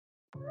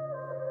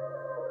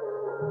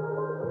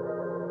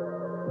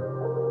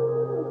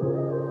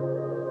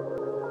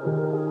A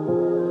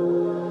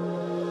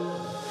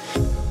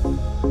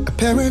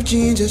pair of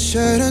jeans, a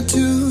shirt or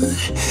two.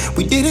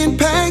 We didn't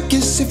pack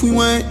as if we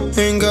weren't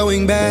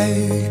going back.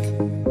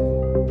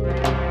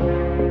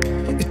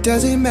 It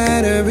doesn't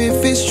matter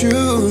if it's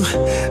true.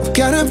 I've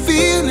got a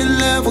feeling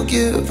love will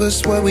give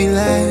us what we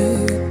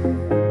lack.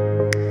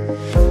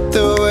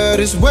 The world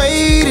is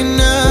waiting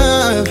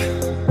up.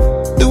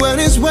 The world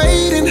is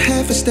waiting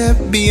half a step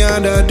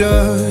beyond our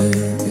door.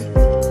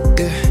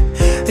 Yeah.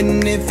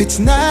 And if it's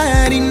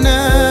not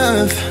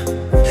enough,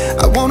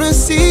 I wanna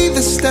see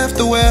the stuff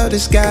the world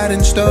has got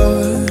in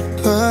store.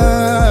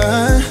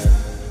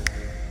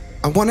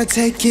 I wanna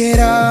take it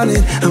all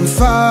in, I'm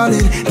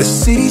falling. The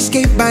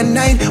cityscape by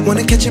night,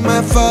 wanna catch in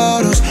my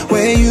photos.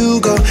 Where you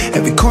go,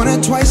 every corner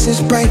twice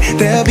as bright.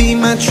 They'll be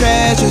my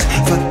treasures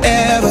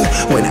forever.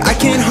 When I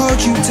can't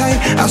hold you tight,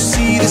 I'll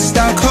see the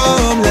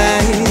Stockholm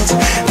lights.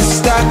 The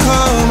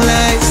Stockholm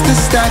lights, the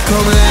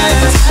Stockholm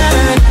lights.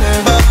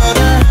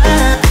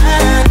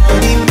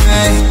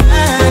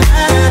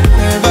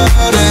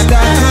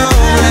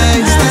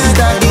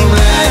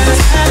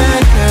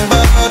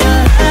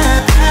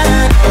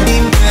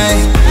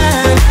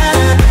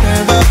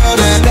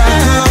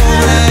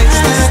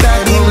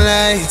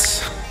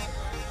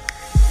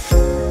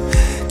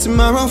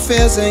 Tomorrow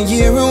feels a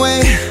year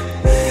away,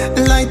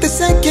 like the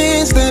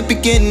seconds, the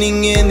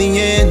beginning and the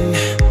end.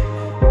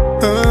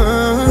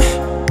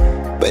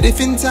 But if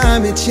in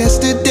time it's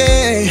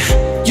yesterday,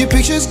 your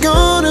picture's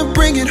gonna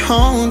bring it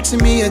home to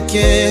me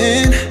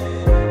again.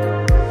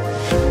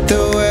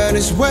 The world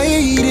is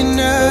waiting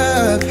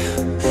up.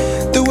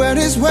 The world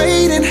is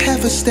waiting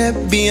half a step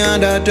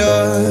beyond our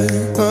door.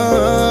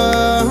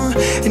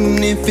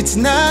 And if it's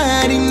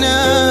not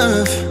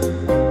enough,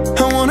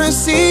 I wanna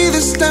see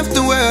the stuff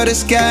the world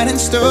has got in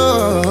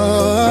store.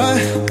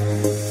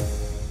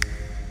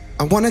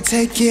 I wanna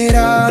take it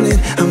all in,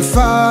 I'm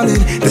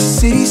falling. The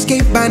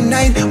cityscape by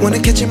night, wanna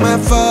catch in my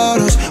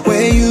photos.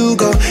 Where you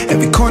go,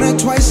 every corner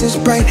twice as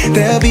bright.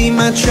 They'll be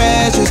my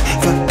treasures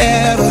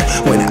forever.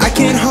 When I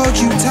can't hold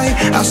you tight,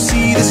 I'll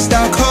see the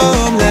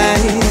Stockholm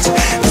lights.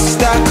 The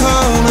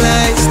Stockholm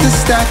lights, the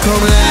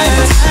Stockholm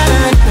lights.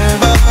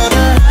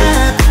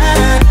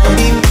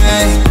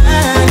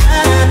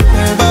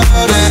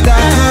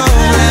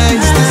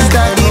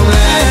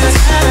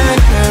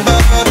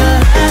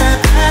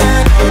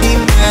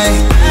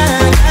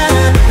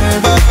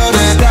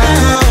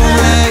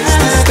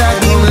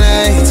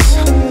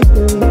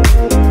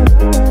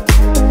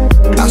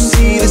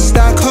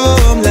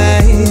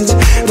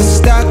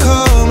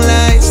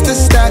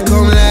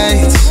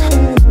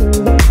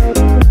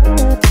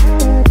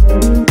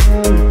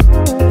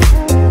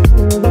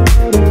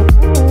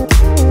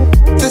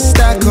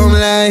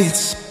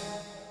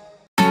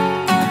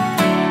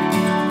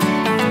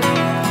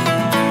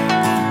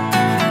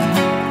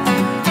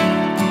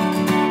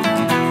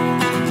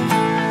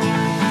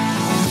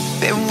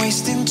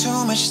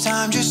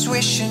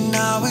 Wishing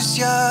I was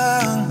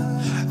young,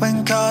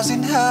 when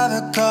causing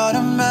havoc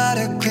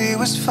automatically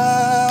was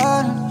fun.